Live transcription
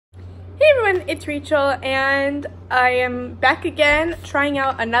Hey everyone, it's Rachel and I am back again trying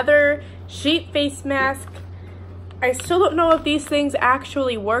out another sheet face mask. I still don't know if these things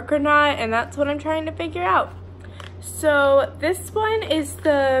actually work or not, and that's what I'm trying to figure out. So this one is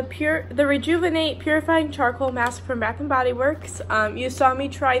the Rejuvenate Purifying Charcoal Mask from Bath & Body Works. You saw me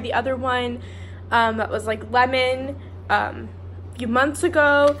try the other one that was like lemon a few months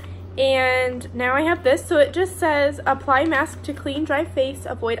ago. And now I have this, so it just says apply mask to clean dry face,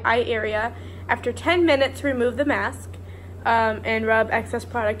 avoid eye area. After 10 minutes, remove the mask and rub excess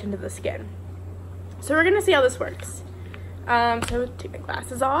product into the skin. So we're gonna see how this works. So take my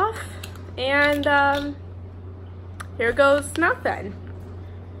glasses off and here goes nothing.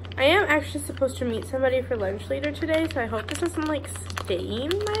 I am actually supposed to meet somebody for lunch later today, so I hope this doesn't like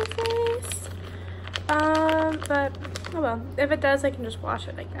stain my face. But oh well, if it does, I can just wash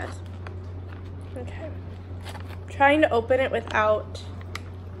it, I guess. Okay. I'm trying to open it without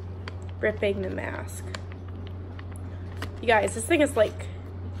ripping the mask. You guys, this thing is like,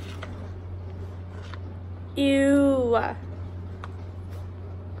 ew.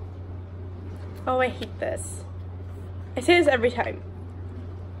 Oh, I hate this. I say this every time.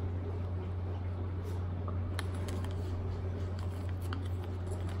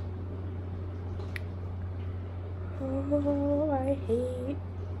 Oh, I hate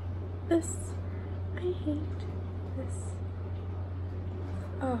this. I hate this.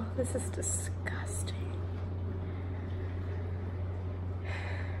 Oh, this is disgusting.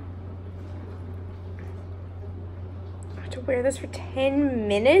 I have to wear this for 10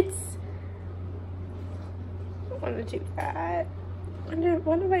 minutes? I don't want to do that.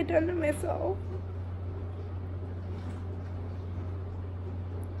 What have I done to myself?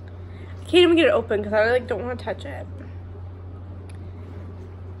 I can't even get it open because I like don't want to touch it.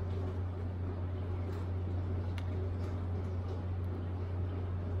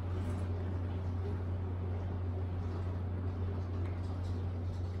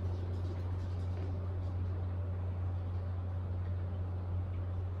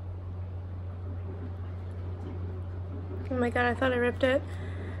 Oh my god, I thought I ripped it.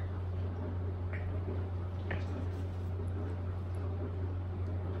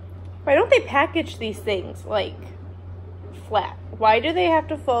 Why don't they package these things like flat? Why do they have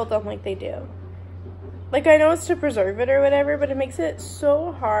to fold them like they do? Like, I know it's to preserve it or whatever, but it makes it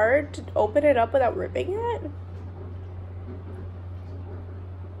so hard to open it up without ripping it.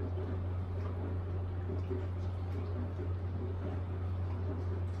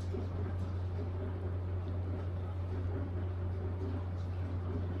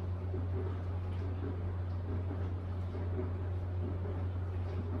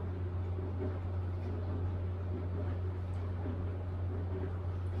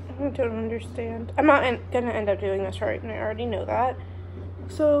 I don't understand. I'm not gonna end up doing this right, and I already know that.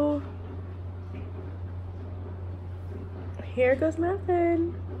 So, here goes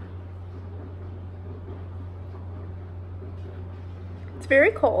nothing. It's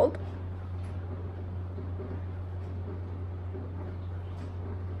very cold.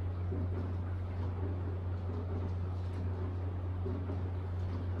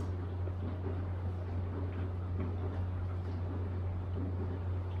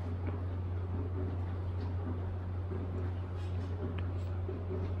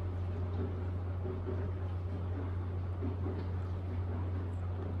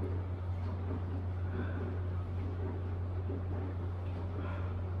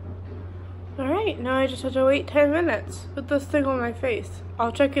 Alright, now I just have to wait 10 minutes with this thing on my face.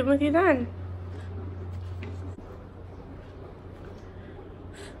 I'll check in with you then.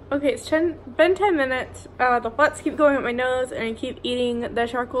 Okay, it's been 10 minutes. The flats keep going up my nose and I keep eating the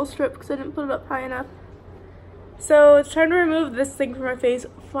charcoal strip because I didn't put it up high enough. So it's time to remove this thing from my face,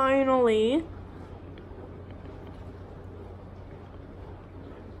 finally.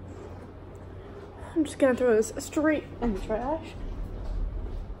 I'm just gonna throw this straight in the trash.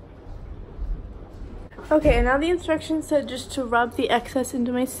 Okay, and now the instructions said just to rub the excess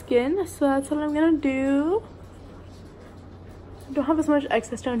into my skin, so that's what I'm gonna do. I don't have as much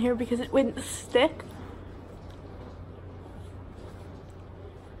excess down here because it wouldn't stick.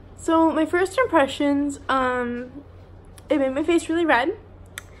 So my first impressions, it made my face really red.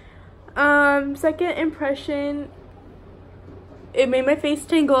 Second impression, it made my face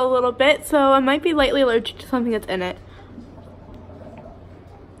tingle a little bit, so I might be lightly allergic to something that's in it.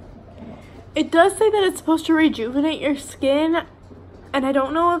 It does say that it's supposed to rejuvenate your skin, and I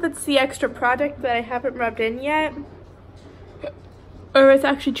don't know if it's the extra product that I haven't rubbed in yet, or it's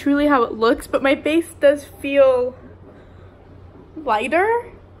actually truly how it looks, but my face does feel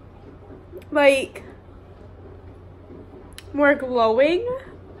lighter. Like, more glowing,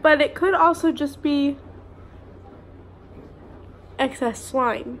 but it could also just be excess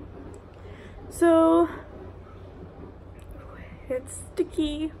slime. So it's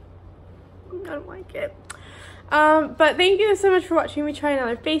sticky. I don't like it. But thank you so much for watching me try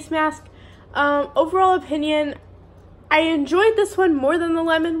another face mask. Overall opinion, I enjoyed this one more than the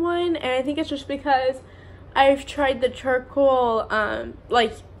lemon one, and I think it's just because I've tried the charcoal,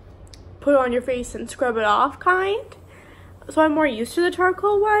 like, put it on your face and scrub it off kind. So I'm more used to the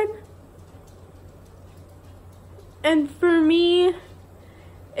charcoal one. And for me,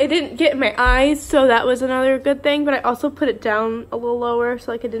 it didn't get in my eyes, so that was another good thing. But I also put it down a little lower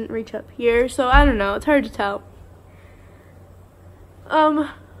so like it didn't reach up here. So I don't know, it's hard to tell.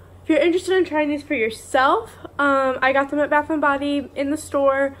 If you're interested in trying these for yourself, I got them at Bath & Body in the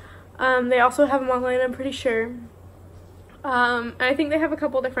store. They also have them online, I'm pretty sure. And I think they have a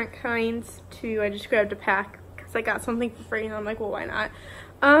couple different kinds too. I just grabbed a pack because I got something for free and I'm like, well, why not?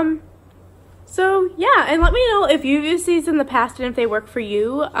 So yeah, and let me know if you've used these in the past and if they work for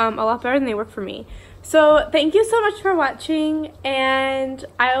you a lot better than they work for me. So thank you so much for watching, and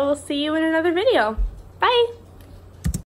I will see you in another video. Bye!